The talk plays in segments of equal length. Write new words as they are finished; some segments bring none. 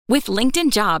With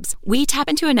LinkedIn Jobs, we tap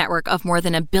into a network of more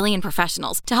than 1 billion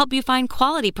professionals to help you find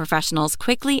quality professionals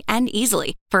quickly and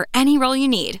easily for any role you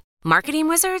need. Marketing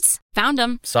wizards? Found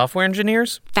them. Software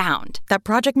engineers? Found. That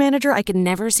project manager I could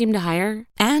never seem to hire?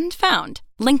 And found.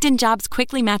 LinkedIn Jobs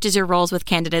quickly matches your roles with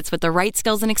candidates with the right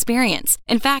skills and experience.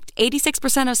 In fact,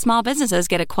 86% of small businesses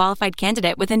get a qualified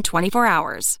candidate within 24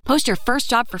 hours. Post your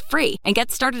first job for free and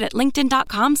get started at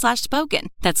linkedin.com/spoken.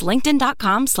 That's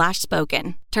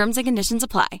linkedin.com/spoken. Terms and conditions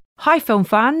apply. Hi, film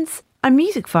fans and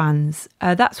music fans.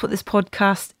 That's what this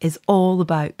podcast is all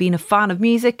about. Being a fan of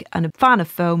music and a fan of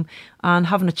film and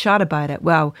having a chat about it.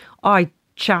 Well, I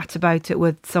chat about it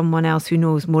with someone else who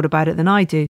knows more about it than I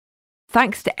do.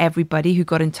 Thanks to everybody who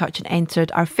got in touch and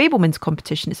entered our Fablemans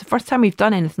competition. It's the first time we've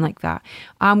done anything like that.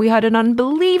 And we had an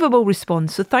unbelievable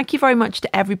response. So thank you very much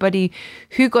to everybody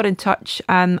who got in touch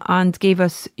and gave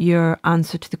us your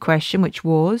answer to the question, which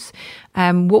was,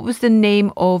 what was the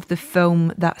name of the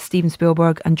film that Steven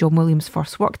Spielberg and John Williams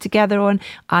first worked together on,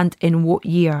 and in what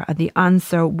year? And the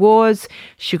answer was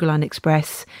Sugarland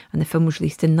Express, and the film was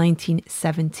released in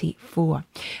 1974.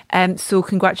 So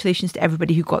congratulations to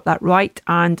everybody who got that right,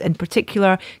 and in particular,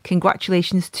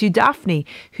 congratulations to Daphne,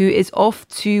 who is off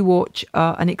to watch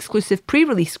an exclusive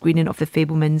pre-release screening of The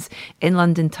Fablemans in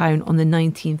London town on the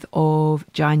 19th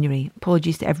of January.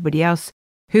 Apologies to everybody else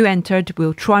who entered.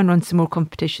 We'll try and run some more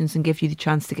competitions and give you the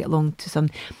chance to get along to some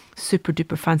super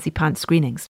duper fancy pants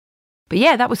screenings. But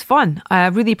yeah, that was fun. I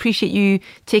really appreciate you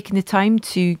taking the time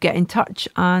to get in touch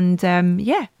and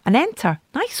enter.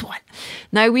 Nice one.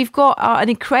 Now, we've got an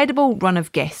incredible run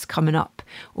of guests coming up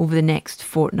over the next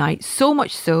fortnight. So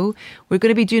much so, we're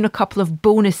going to be doing a couple of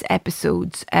bonus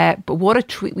episodes. But what a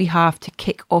treat we have to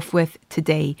kick off with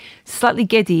today. Slightly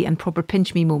giddy and proper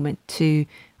pinch me moment to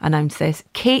announce this.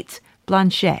 Cate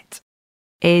Blanchett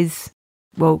is...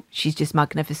 well, she's just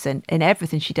magnificent in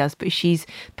everything she does, but she's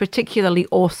particularly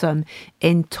awesome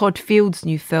in Todd Field's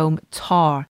new film,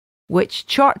 Tar, which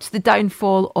charts the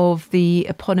downfall of the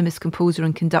eponymous composer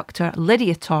and conductor,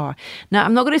 Lydia Tar. Now,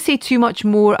 I'm not going to say too much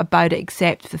more about it,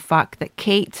 except for the fact that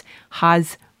Cate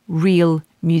has real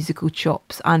musical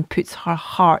chops and puts her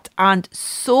heart and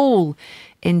soul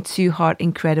into her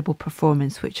incredible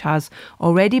performance, which has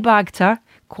already bagged her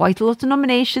quite a lot of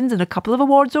nominations and a couple of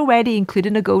awards already,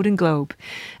 including a Golden Globe.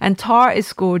 And Tar is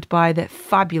scored by the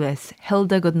fabulous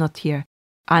Hildur Guonadottir,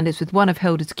 and it's with one of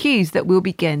Hilda's cues that we'll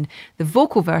begin the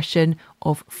vocal version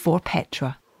of For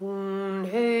Petra. Hun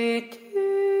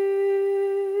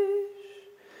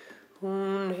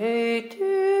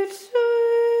heitir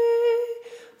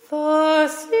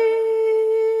Þasi,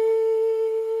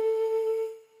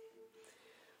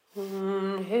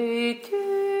 hun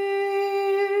heitir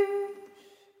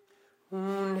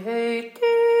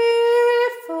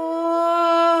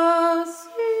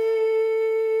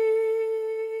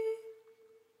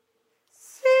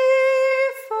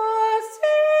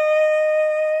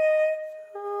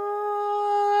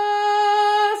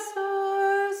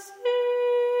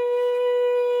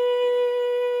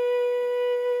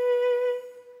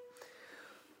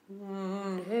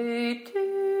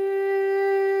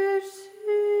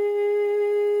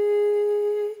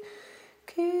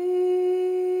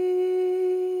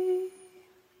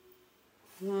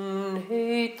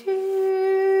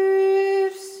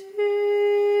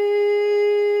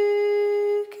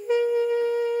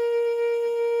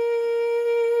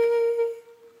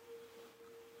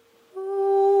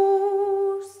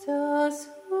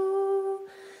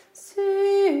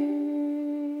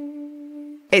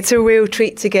It's a real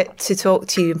treat to get to talk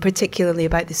to you, and particularly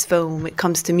about this film when it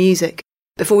comes to music.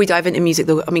 Before we dive into music,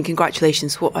 though, I mean,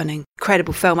 congratulations, what an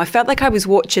incredible film. I felt like I was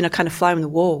watching a kind of fly on the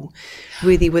wall,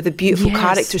 really, with a beautiful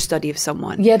character study of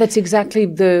someone. Yeah, that's exactly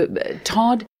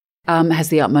Todd has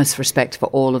the utmost respect for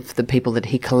all of the people that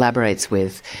he collaborates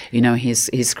with. You know, his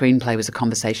screenplay was a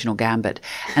conversational gambit.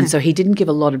 And so he didn't give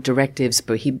a lot of directives,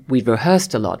 but we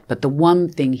rehearsed a lot. But the one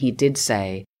thing he did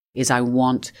say is, I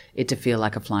want it to feel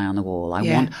like a fly on the wall.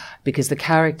 Because the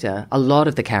character, a lot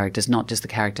of the characters, not just the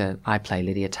character I play,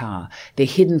 Lydia Tar, they're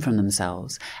hidden from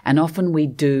themselves. And often we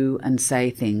do and say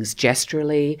things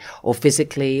gesturally or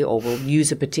physically, or we'll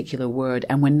use a particular word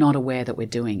and we're not aware that we're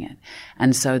doing it.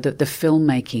 And so the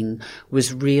filmmaking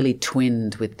was really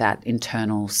twinned with that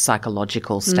internal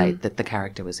psychological state that the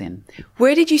character was in.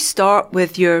 Where did you start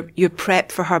with your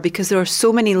prep for her? Because there are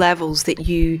so many levels that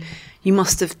you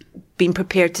must have been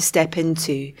prepared to step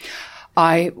into.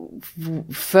 I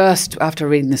first, after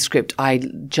reading the script, I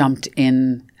jumped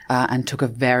in and took a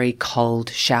very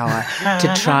cold shower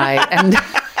to try and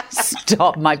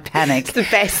stop my panic. It's the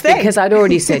best thing. Because I'd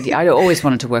already said, I always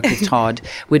wanted to work with Todd.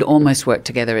 We'd almost worked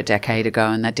together a decade ago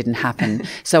and that didn't happen.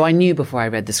 So I knew before I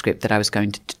read the script that I was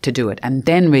going to do it. And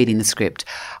then reading the script,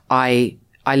 I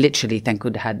literally, thank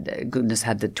goodness,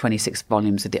 had the 26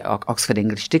 volumes of the Oxford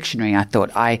English Dictionary. I thought,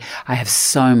 I have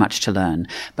so much to learn.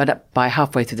 But by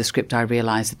halfway through the script, I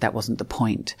realised that wasn't the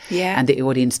point. Yeah. And the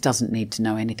audience doesn't need to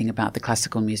know anything about the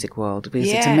classical music world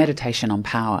because it's a meditation on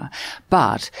power.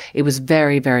 But it was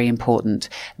very, very important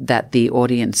that the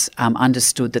audience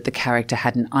understood that the character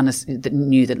that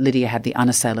knew that Lydia had the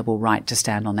unassailable right to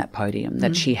stand on that podium,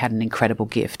 that she had an incredible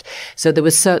gift. So there were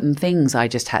certain things I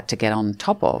just had to get on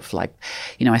top of, like,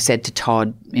 I said to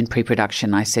Todd in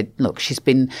pre-production, I said, look, she's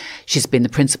been the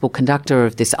principal conductor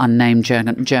of this unnamed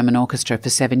German orchestra for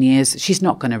 7 years. She's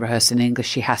not going to rehearse in English.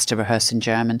 She has to rehearse in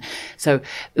German. So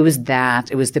it was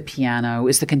the piano, it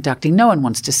was the conducting. No one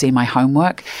wants to see my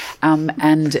homework.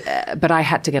 But I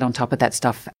had to get on top of that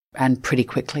stuff and pretty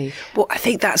quickly. Well, I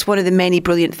think that's one of the many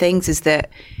brilliant things is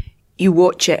that you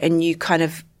watch it and you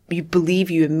believe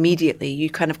you immediately. You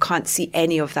kind of can't see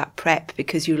any of that prep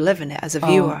because you live in it as a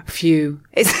viewer. Oh, phew.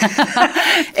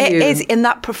 It is in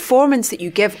that performance that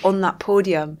you give on that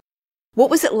podium. What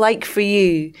was it like for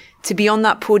you to be on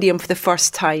that podium for the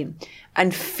first time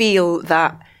and feel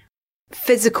that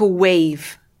physical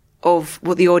wave of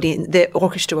what the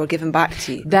orchestra were giving back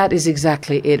to you? That is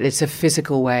exactly it. It's a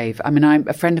physical wave. I mean,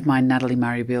 a friend of mine, Natalie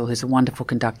Murray-Beale, who's a wonderful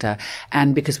conductor,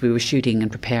 and because we were shooting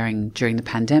and preparing during the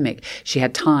pandemic, she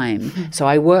had time. Mm-hmm. So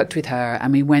I worked with her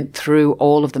and we went through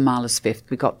all of the Mahler's Fifth.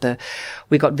 We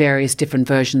got various different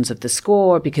versions of the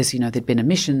score because, there'd been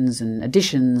omissions and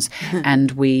additions,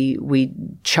 and we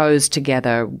chose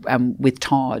together with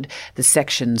Todd the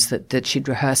sections that she'd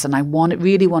rehearse. And I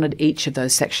really wanted each of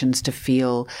those sections to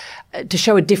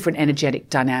show a different energetic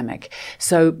dynamic.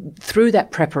 So through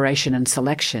that preparation and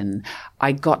selection,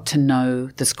 I got to know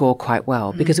the score quite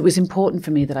well because it was important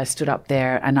for me that I stood up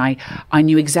there and I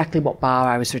knew exactly what bar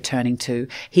I was returning to.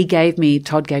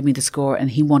 Todd gave me the score and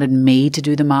he wanted me to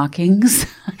do the markings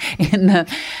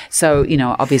so,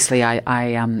 obviously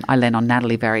I lean on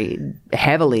Natalie very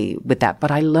heavily with that, but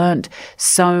I learned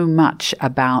so much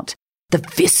about the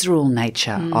visceral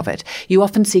nature of it. You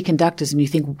often see conductors and you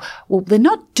think, well, they're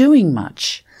not doing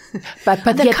much. But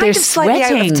yet they're sweating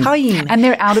out of time. And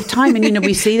they're out of time. And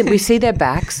we see their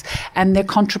backs and they're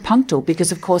contrapuntal because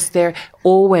of course they're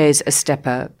always a step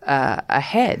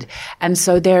ahead. And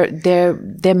so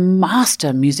they're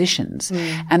master musicians.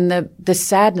 And the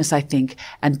sadness, I think,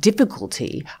 and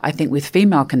difficulty, I think, with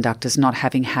female conductors not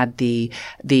having had the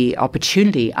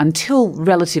opportunity until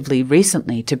relatively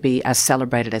recently to be as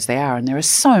celebrated as they are, and there are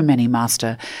so many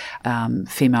master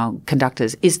female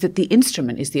conductors, is that the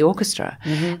instrument is the orchestra.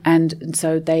 And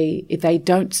so if they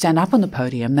don't stand up on the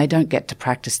podium, they don't get to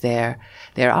practice their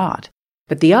art.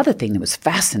 But the other thing that was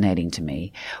fascinating to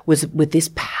me was with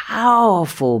this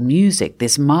powerful music,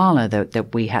 this Mahler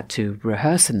that we had to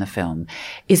rehearse in the film,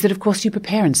 is that, of course, you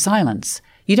prepare in silence.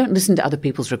 You don't listen to other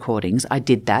people's recordings. I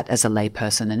did that as a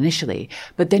layperson initially,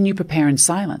 but then you prepare in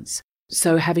silence.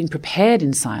 So having prepared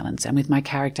in silence and with my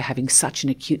character having such an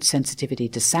acute sensitivity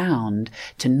to sound,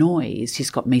 to noise, she's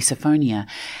got misophonia,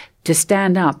 to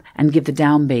stand up and give the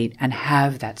downbeat and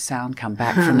have that sound come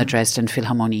back from the Dresden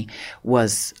Philharmonie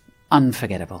was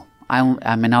unforgettable.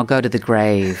 I'll go to the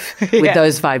grave with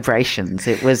those vibrations.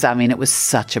 It was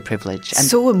such a privilege. And,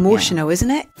 so emotional,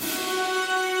 isn't it?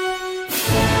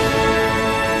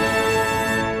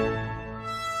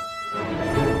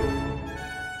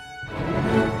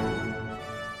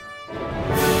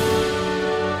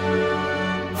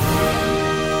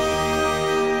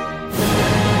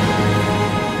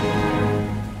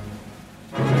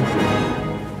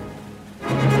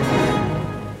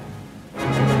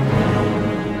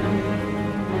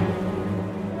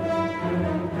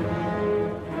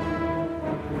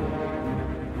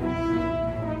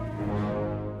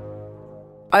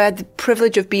 I had the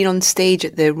privilege of being on stage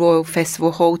at the Royal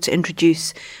Festival Hall to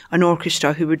introduce an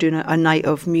orchestra who were doing a night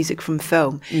of music from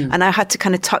film. And I had to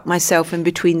kind of tuck myself in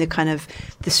between the kind of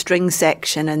the string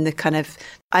section and kind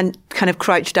of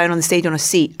crouch down on the stage on a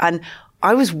seat. And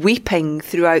I was weeping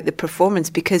throughout the performance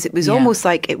because it was almost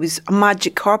like it was a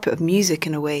magic carpet of music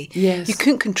in a way. Yes. You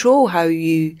couldn't control how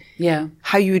you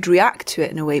would react to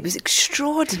it in a way. It was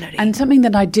extraordinary. And something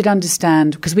that I did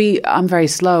understand, because I'm very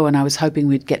slow and I was hoping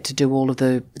we'd get to do all of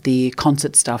the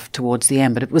concert stuff towards the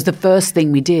end, but it was the first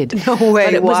thing we did. No way,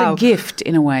 But it was wow. a gift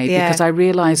in a way because I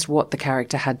realised what the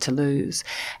character had to lose.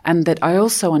 And that I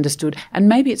also understood, and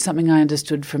maybe it's something I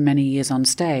understood for many years on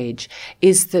stage,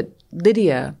 is that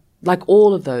Lydia, like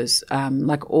all of those,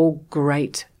 like all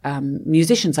great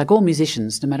musicians, like all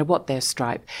musicians, no matter what their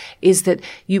stripe, is that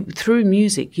through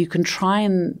music, you can try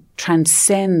and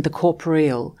transcend the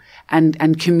corporeal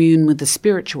and commune with the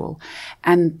spiritual,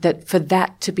 and that for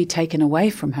that to be taken away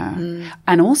from her,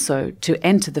 and also to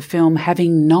enter the film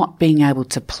having not been able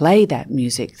to play that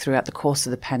music throughout the course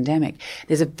of the pandemic,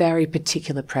 there's a very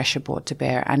particular pressure brought to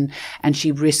bear, and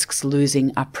she risks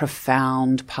losing a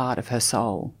profound part of her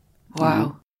soul.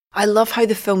 Wow. I love how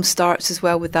the film starts as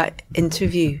well with that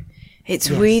interview. It's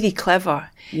really clever.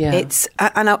 Yeah. It's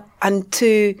and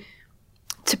to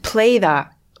play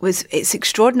that it's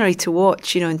extraordinary to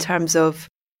watch, in terms of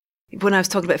when I was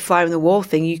talking about fly on the wall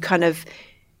thing, you kind of,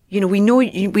 we know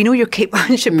you're Cate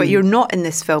Blanchett, but you're not in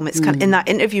this film. It's kind of, in that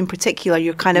interview in particular,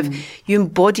 you're kind of, you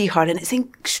embody her, and it's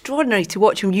extraordinary to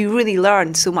watch, and you really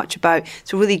learn so much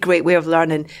it's a really great way of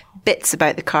learning bits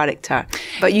about the character.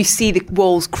 But you see the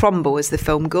walls crumble as the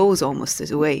film goes, almost as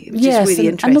a way, which is really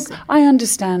interesting. And look, I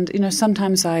understand,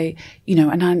 sometimes and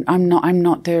I'm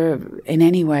not there in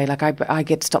any way. Like I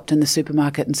get stopped in the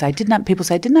supermarket and people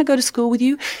say, didn't I go to school with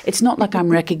you? It's not like I'm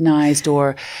recognized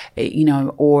or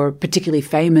particularly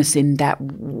famous in that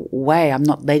way. I'm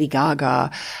not Lady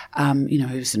Gaga,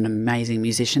 who's an amazing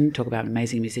musician. Talk about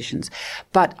amazing musicians.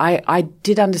 But I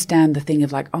did understand the thing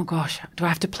of like, oh gosh, do I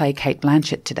have to play Cate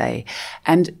Blanchett today?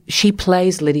 And she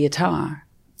plays Lydia Tar.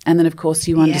 And then, of course,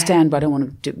 you understand, but I don't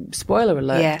want to do spoiler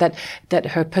alert, that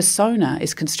her persona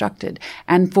is constructed.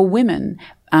 And for women,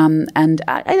 and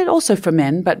also for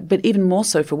men, but even more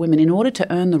so for women, in order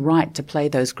to earn the right to play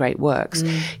those great works,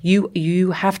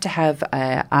 you have to have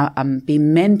be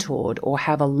mentored or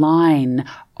have a line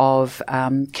of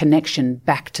connection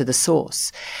back to the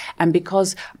source. And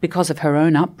because of her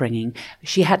own upbringing,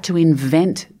 she had to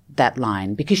invent that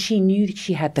line because she knew that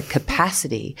she had the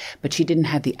capacity, but she didn't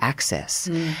have the access.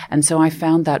 And so I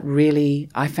found that really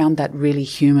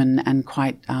human and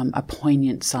quite a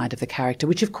poignant side of the character,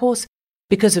 which of course,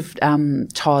 because of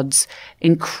Todd's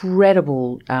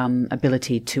incredible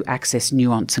ability to access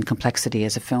nuance and complexity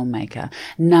as a filmmaker,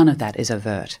 none of that is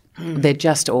overt. They're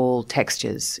just all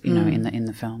textures, in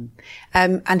the film.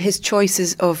 And his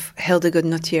choices of Hildur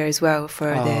Guonadottir as well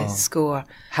for the score.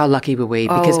 How lucky were we?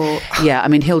 Because,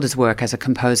 Hilda's work as a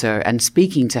composer, and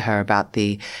speaking to her about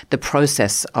the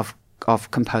process of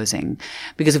composing,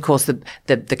 because of course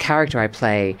the character I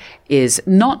play is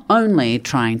not only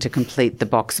trying to complete the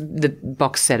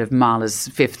box set of Mahler's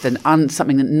Fifth and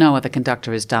something that no other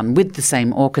conductor has done with the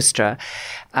same orchestra,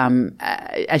 and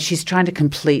she's trying to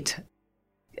complete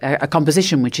a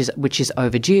composition which is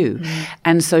overdue,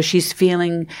 and so she's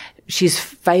failing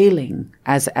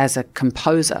as a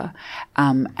composer,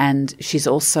 and she's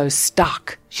also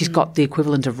stuck. She's got the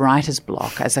equivalent of writer's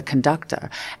block as a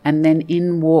conductor, and then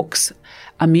in walks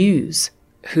a muse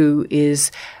who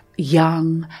is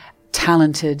young,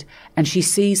 talented, and she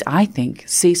sees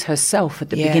herself at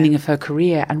the beginning of her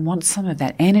career and wants some of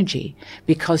that energy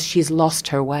because she's lost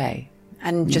her way.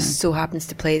 And just so happens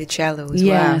to play the cello as well.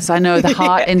 Yes, I know, the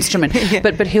heart instrument.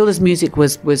 But Hilda's music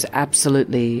was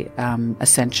absolutely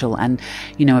essential. And,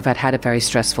 if I'd had a very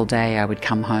stressful day, I would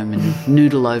come home and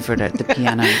noodle over it at the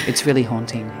piano. It's really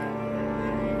haunting.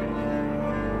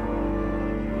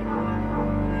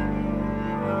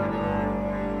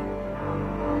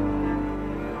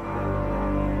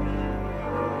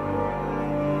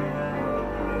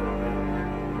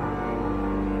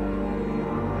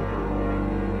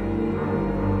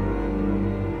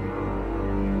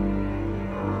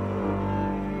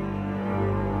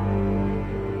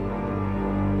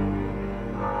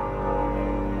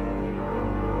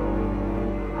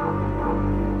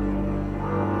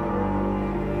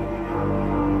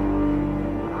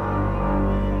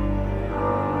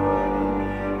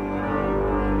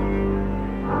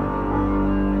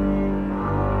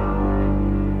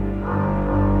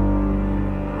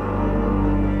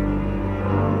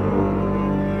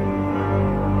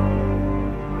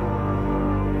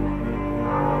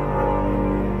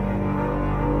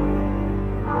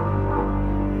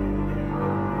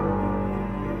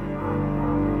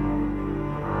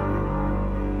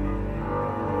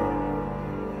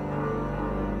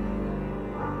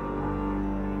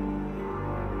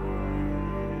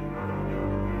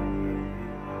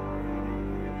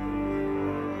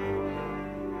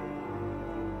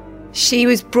 She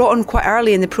was brought on quite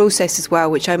early in the process as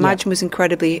well, which I imagine was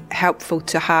incredibly helpful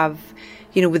to have,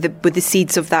 with the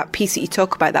seeds of that piece that you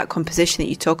talk about, that composition that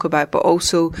you talk about. But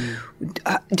also,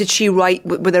 did she write?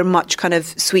 Were there much kind of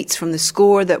sweets from the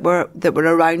score that were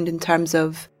around in terms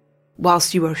of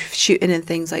whilst you were shooting and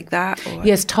things like that? Or?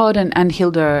 Yes, Todd and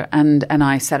Hildur and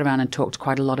I sat around and talked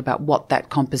quite a lot about what that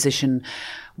composition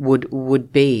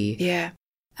would be. Yeah.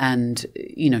 and,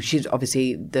 she's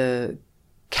obviously, the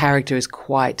character is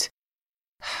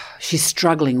she's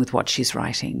struggling with what she's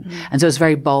writing. And so it's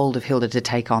very bold of Hildur to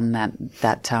take on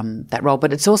that role.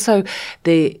 But it's also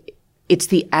it's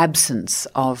the absence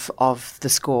of the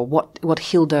score, what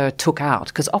Hildur took out.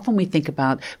 Because often we think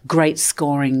about great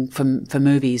scoring for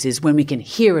movies is when we can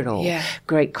hear it all. Yeah.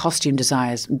 Great costume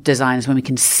designers when we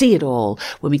can see it all,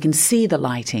 when we can see the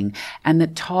lighting. And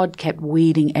that Todd kept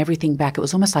weeding everything back. It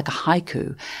was almost like a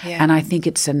haiku. Yeah. And I think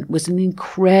it was an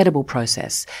incredible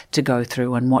process to go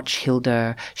through and watch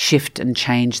Hildur shift and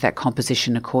change that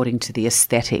composition according to the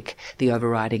aesthetic, the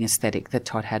overriding aesthetic that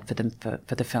Todd had for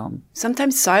the film.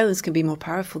 Sometimes silence can be more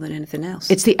powerful than anything else.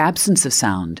 It's the absence of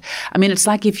sound. I mean, it's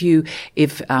like if you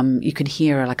could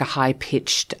hear like a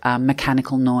high-pitched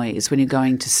mechanical noise when you're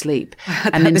going to sleep,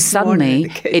 and then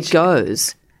suddenly it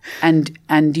goes, and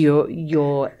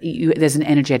there's an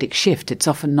energetic shift. It's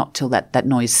often not till that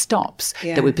noise stops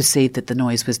that we perceive that the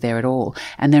noise was there at all.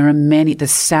 And there are the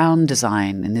sound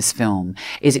design in this film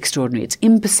is extraordinary. It's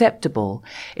imperceptible.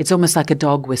 It's almost like a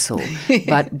dog whistle.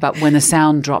 but when the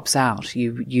sound drops out,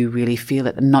 you really feel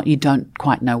it, and you don't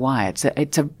quite know why.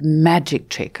 It's a magic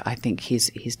trick, I think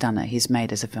he's done it. He's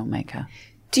made as a filmmaker.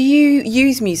 Do you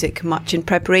use music much in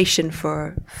preparation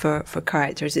for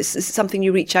characters? Is it something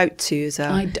you reach out to as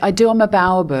a... I do. I'm a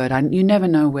bowerbird. You never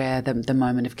know where the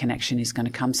moment of connection is going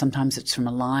to come. Sometimes it's from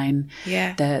a line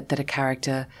that a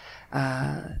character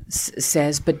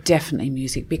says, but definitely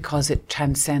music, because it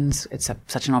transcends. It's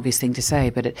such an obvious thing to say,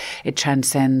 but it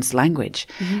transcends language,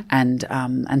 and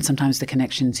sometimes the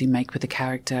connections you make with the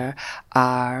character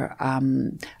are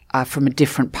from a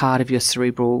different part of your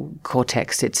cerebral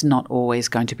cortex. It's not always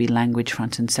going to be language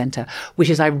front and center, which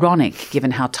is ironic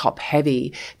given how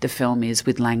top-heavy the film is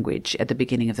with language at the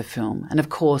beginning of the film. And of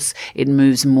course, it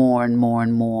moves more and more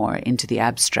and more into the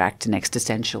abstract and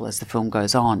existential as the film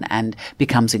goes on and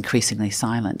becomes increasingly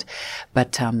silent.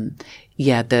 But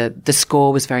the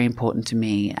score was very important to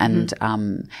me, and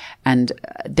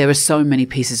there are so many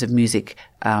pieces of music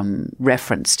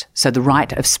referenced. So The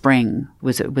Rite of Spring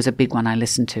was a big one I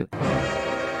listened to.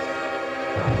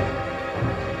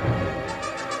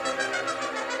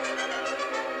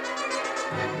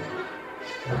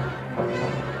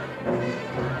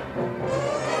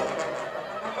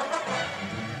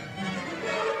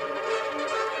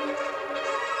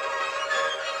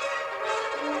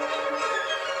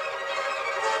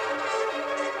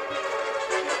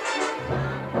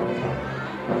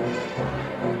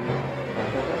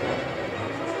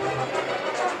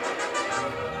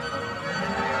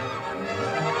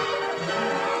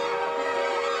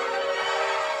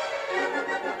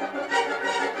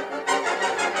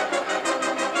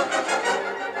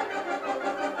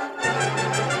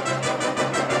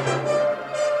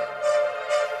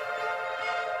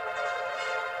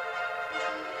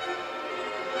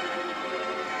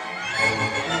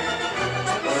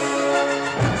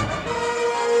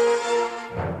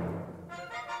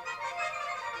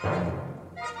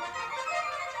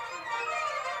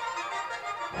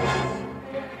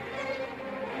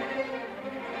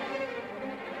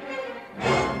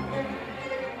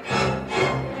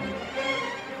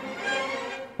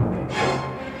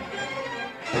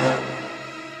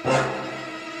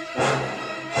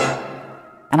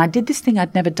 And I did this thing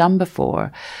I'd never done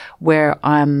before, where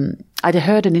I'd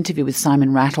heard an interview with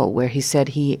Simon Rattle where he said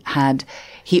he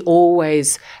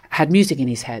always had music in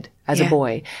his head as a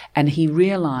boy, and he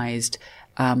realized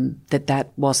that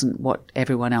wasn't what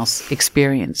everyone else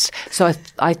experienced. So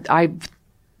I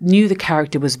knew the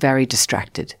character was very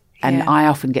distracted. And I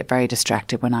often get very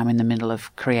distracted when I'm in the middle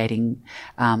of creating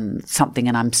something,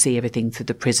 and I see everything through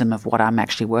the prism of what I'm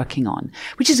actually working on,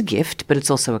 which is a gift, but it's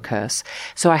also a curse.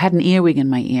 So I had an earwig in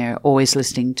my ear, always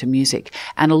listening to music,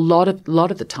 and a lot of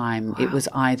the time it was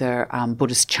either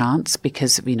Buddhist chants,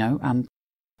 because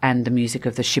and the music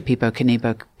of the Shipibo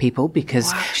Kanibo people,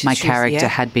 because my character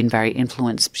had been very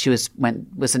influenced. She was an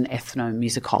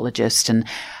ethnomusicologist, and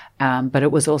but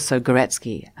it was also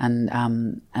Goretzky,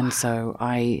 and so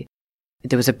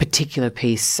there was a particular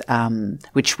piece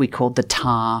which we called the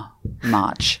Tar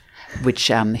March, which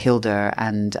Hildur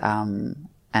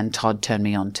and Todd turned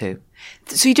me on to.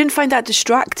 So you didn't find that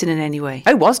distracting in any way?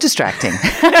 It was distracting.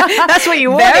 That's what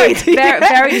you wanted.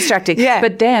 Very distracting. Yeah.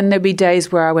 But then there'd be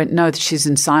days where I went, no, she's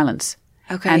in silence.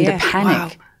 Okay. And the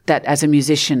panic that as a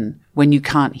musician, when you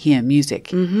can't hear music,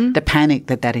 the panic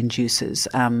that induces.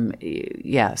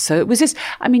 So it was just,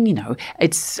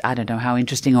 it's, I don't know how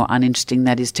interesting or uninteresting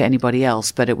that is to anybody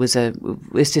else, but it was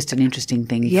just an interesting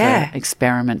thing for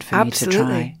experiment for me to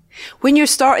try. When you're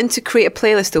starting to create a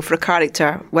playlist though for a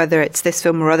character, whether it's this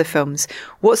film or other films,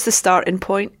 what's the starting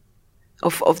point?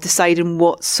 of deciding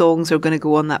what songs are going to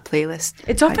go on that playlist?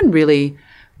 It's often really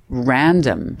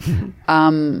random.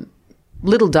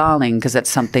 Little Darling, because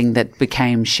that's something that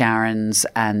became Sharon's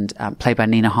and played by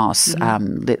Nina Hoss,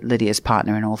 Lydia's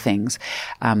partner in all things,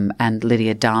 and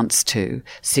Lydia danced to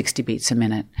 60 beats a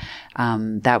minute.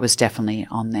 That was definitely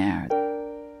on there.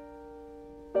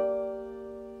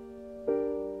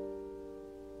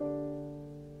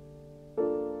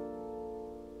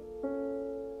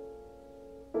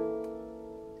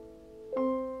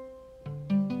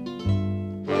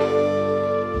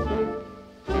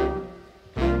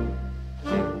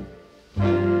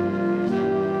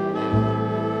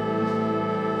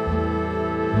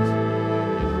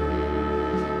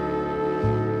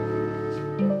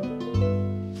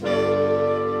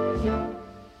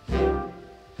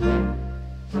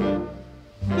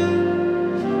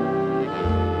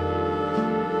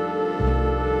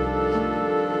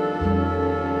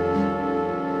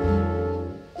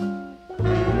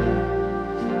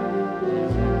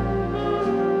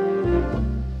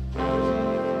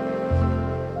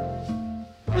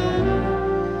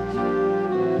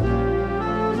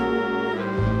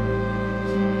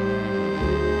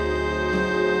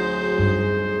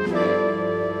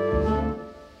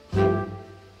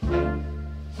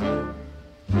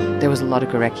 There was a lot of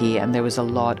Gurecki, and there was a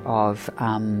lot of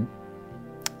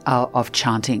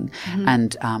chanting,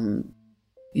 and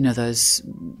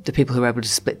the people who were able to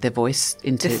split their voice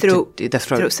into the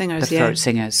throat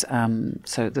singers.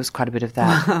 So there was quite a bit of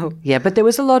that. Wow. Yeah, but there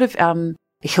was a lot of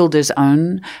Hilda's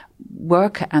own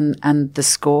work and the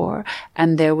score,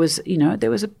 and there was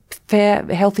a fair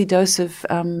healthy dose of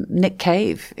Nick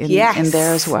Cave in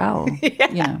there as well.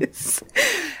 Yes.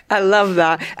 I love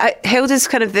that. Hilda's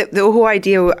kind of the whole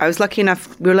idea. I was lucky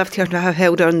enough, we were lucky to have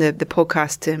Hilda on the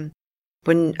podcast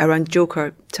when around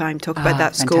Joker time, talk about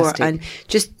that score, and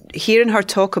just hearing her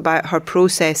talk about her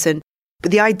process,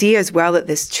 but the idea as well that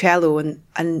this cello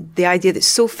and the idea that's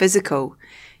so physical,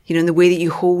 in the way that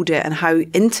you hold it and how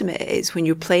intimate it is when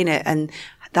you're playing it, and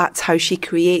that's how she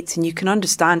creates, and you can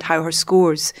understand how her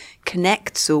scores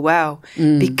connect so well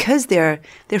because they're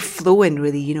flowing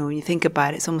really. When you think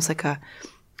about it, it's almost like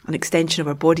an extension of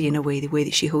her body in a way, the way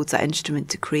that she holds that instrument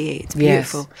to create. It's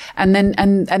beautiful. Yes. And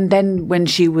then when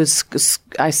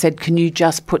I said, can you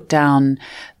just put down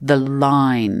the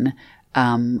line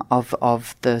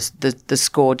of the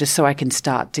score just so I can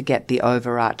start to get the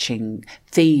overarching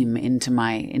theme into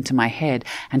my head,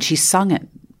 and she sung it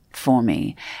for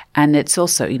me. And it's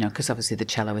also, because obviously the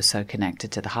cello is so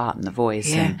connected to the heart and the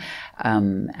voice,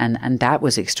 and that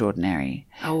was extraordinary.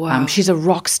 Oh wow! She's a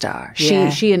rock star. Yeah.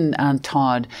 She and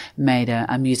Todd made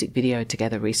a music video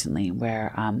together recently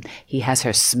where he has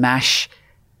her smash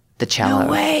the cello.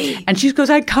 No way. And she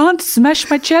goes, I can't smash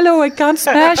my cello. I can't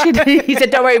smash it. He said,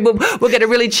 don't worry, we'll get a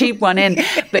really cheap one in.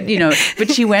 But,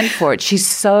 but she went for it. She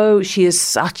is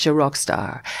such a rock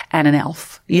star and an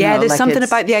elf. There's something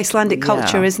about the Icelandic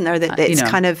culture, isn't there? That it's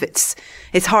kind of, it's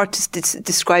hard to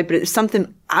describe, but there's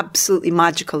something absolutely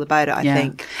magical about it, I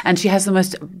think. And she has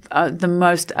the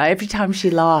most, every time she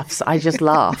laughs, I just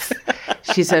laugh.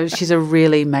 She's a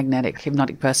really magnetic,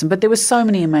 hypnotic person. But there were so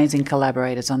many amazing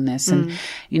collaborators on this. And,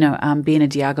 Bina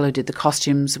Diagolo did the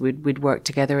costumes. We'd worked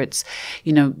together. It's,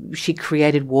 she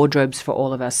created wardrobes for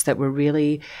all of us that were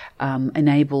really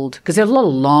enabled, because there are a lot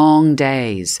of long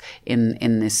days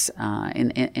in this,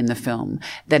 in the film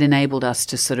that enabled us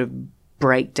to sort of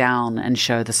break down and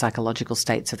show the psychological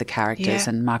states of the characters.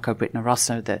 And Marco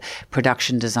Brittner-Rosso, the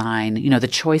production design, the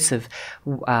choice of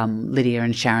Lydia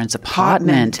and Sharon's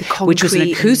apartment, which was an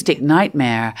acoustic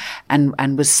nightmare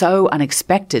and was so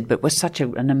unexpected, but was such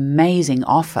an amazing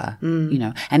offer,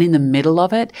 and in the middle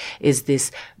of it is this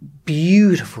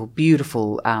beautiful,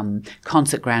 beautiful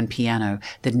concert grand piano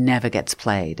that never gets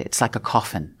played. It's like a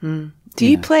coffin. Do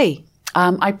you play?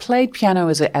 I played piano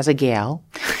as a gal.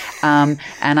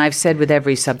 And I've said with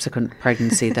every subsequent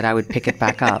pregnancy that I would pick it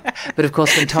back up. But of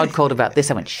course, when Todd called about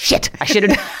this, I went, shit, I should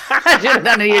have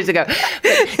done it years ago.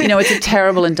 But, it's a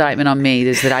terrible indictment on me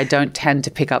is that I don't tend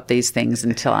to pick up these things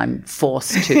until I'm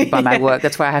forced to by my work.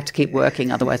 That's why I have to keep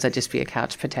working. Otherwise, I'd just be a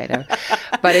couch potato.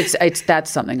 But that's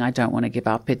something I don't want to give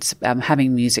up. It's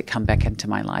having music come back into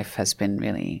my life has been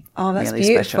really, that's really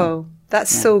beautiful. Special. That's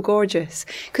so gorgeous.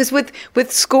 Because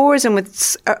with scores and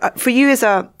with for you as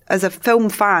a film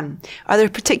fan, are there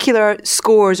particular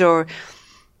scores or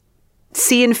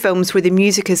seeing films where the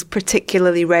music has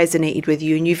particularly resonated with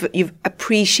you, and you've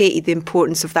appreciated the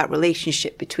importance of that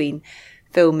relationship between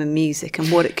film and music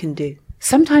and what it can do?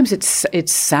 Sometimes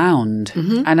it's sound,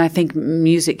 and I think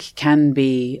music can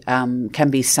be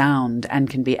sound and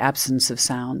can be absence of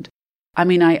sound. I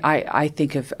mean, I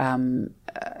think of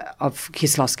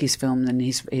Kieslowski's film and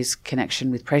his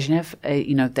connection with Brezhnev,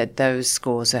 that those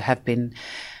scores that have been,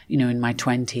 in my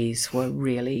 20s were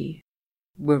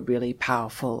really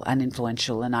powerful and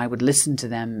influential, and I would listen to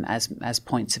them as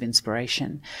points of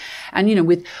inspiration. And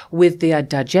with the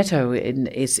Adagietto,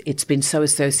 it's been so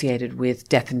associated with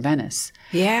Death in Venice.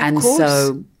 Yeah, and of course.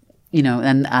 So.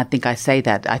 And I think I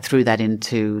threw that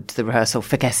into the rehearsal,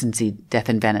 Vergessen Sie Death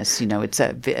in Venice. It's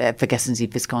Vergessen Sie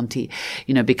Visconti.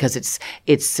 Because it's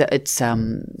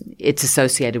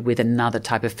associated with another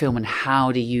type of film. And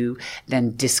how do you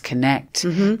then disconnect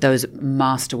those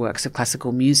masterworks of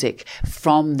classical music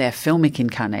from their filmic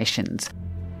incarnations?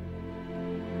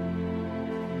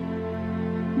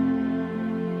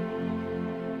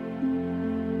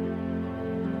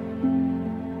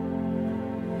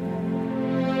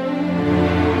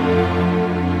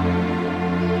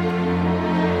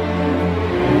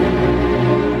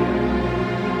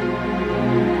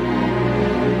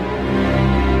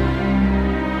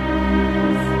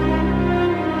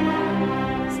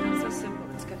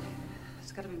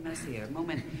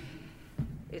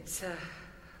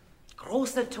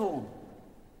 Großer Ton,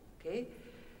 okay?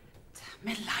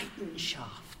 Mehr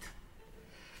Leidenschaft.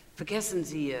 Vergessen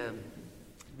Sie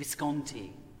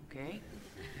Visconti, okay?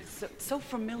 It's so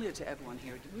familiar to everyone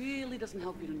here. It really doesn't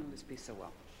help you to know this piece so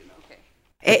well. Okay.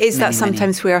 It is that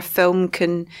sometimes where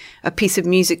a piece of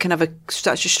music can have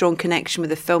such a strong connection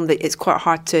with a film that it's quite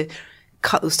hard to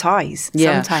cut those ties.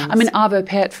 Yeah. Sometimes. I mean, Arvo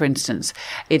Pärt, for instance,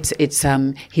 it's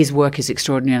his work is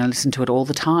extraordinary, and I listen to it all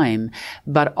the time.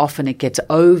 But often it gets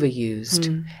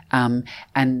overused, and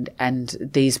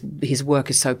his work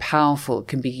is so powerful, it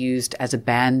can be used as a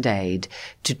band-aid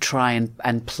to try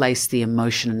and place the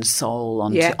emotion and soul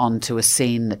onto a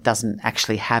scene that doesn't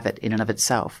actually have it in and of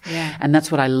itself. Yeah. And that's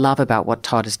what I love about what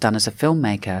Todd has done as a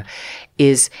filmmaker,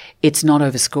 is it's not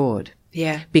overscored.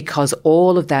 Yeah. Because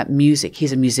all of that music,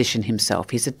 he's a musician himself.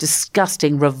 He's a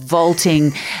disgusting,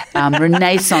 revolting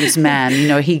Renaissance man.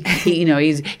 He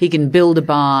can build a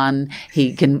barn.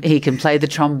 He can play the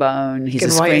trombone. He's a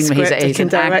screamer. He's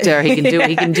an actor. He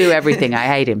can do everything. I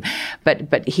hate him,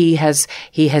 but he has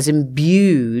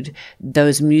imbued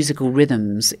those musical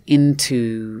rhythms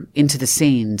into the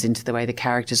scenes, into the way the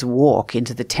characters walk,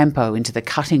 into the tempo, into the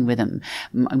cutting rhythm.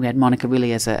 We had Monica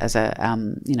really as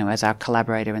our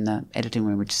collaborator in the editing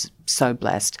room, which is so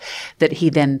blessed that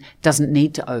he then doesn't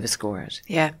need to overscore it.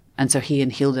 Yeah. And so he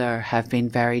and Hildur have been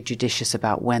very judicious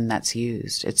about when that's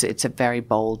used. It's a very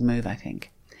bold move, I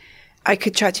think. I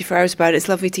could chat to you for hours about it. It's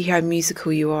lovely to hear how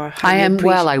musical you are. I am.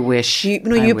 Well, I wish. You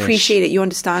appreciate it. You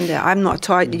understand it. I'm not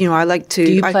taught. I like to.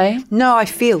 Do you play? No, I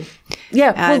feel.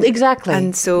 Yeah, well, exactly.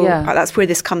 And so that's where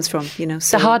this comes from,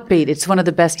 So. The heartbeat. It's one of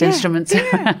the best instruments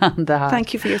around, the heart.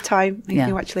 Thank you for your time.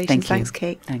 Congratulations. Thank you. Thanks,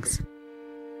 Kate. Thanks.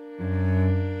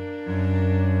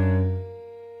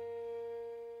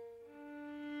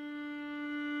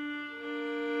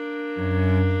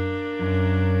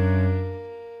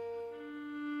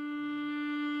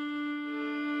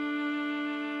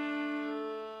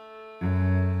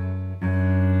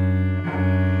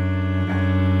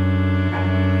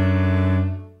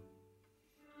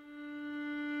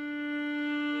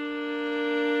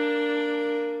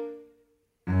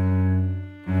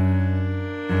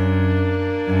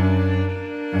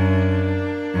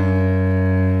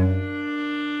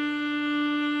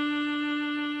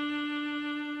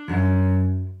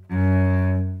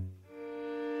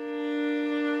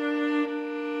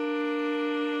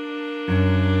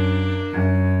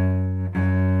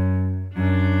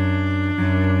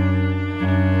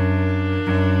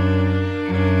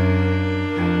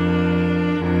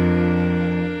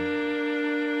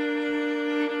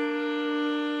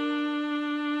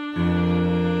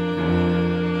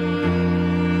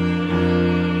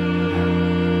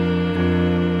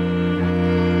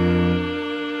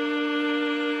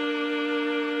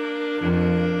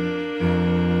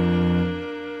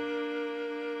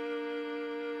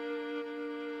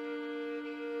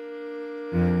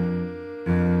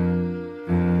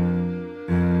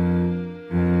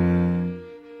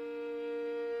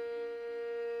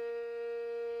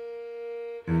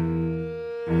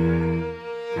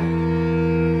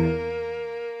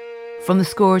 From the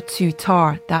score to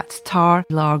Tar, that's Tar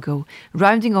Largo,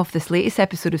 rounding off this latest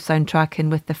episode of Soundtracking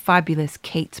with the fabulous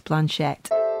Cate Blanchett.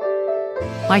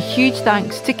 My huge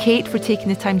thanks to Kate for taking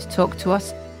the time to talk to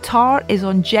us. Tar is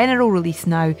on general release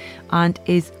now and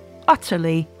is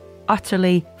utterly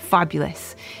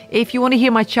fabulous. If you want to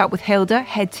hear my chat with Hildur,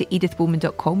 head to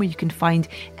edithbowman.com where you can find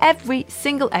every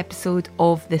single episode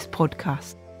of this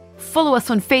podcast. Follow us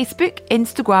on Facebook,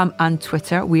 Instagram and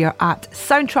Twitter. We are at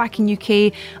Soundtracking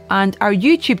UK, and our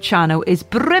YouTube channel is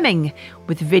brimming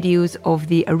with videos of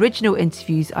the original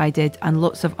interviews I did and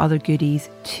lots of other goodies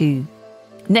too.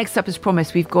 Next up, as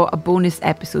promised, we've got a bonus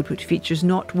episode which features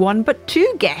not one but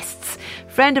two guests.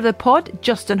 Friend of the pod,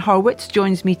 Justin Hurwitz,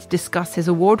 joins me to discuss his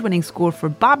award-winning score for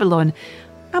Babylon.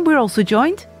 And we're also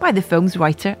joined by the film's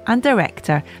writer and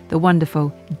director, the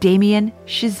wonderful Damien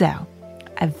Chazelle.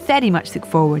 I very much look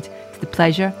forward to the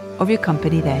pleasure of your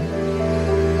company then.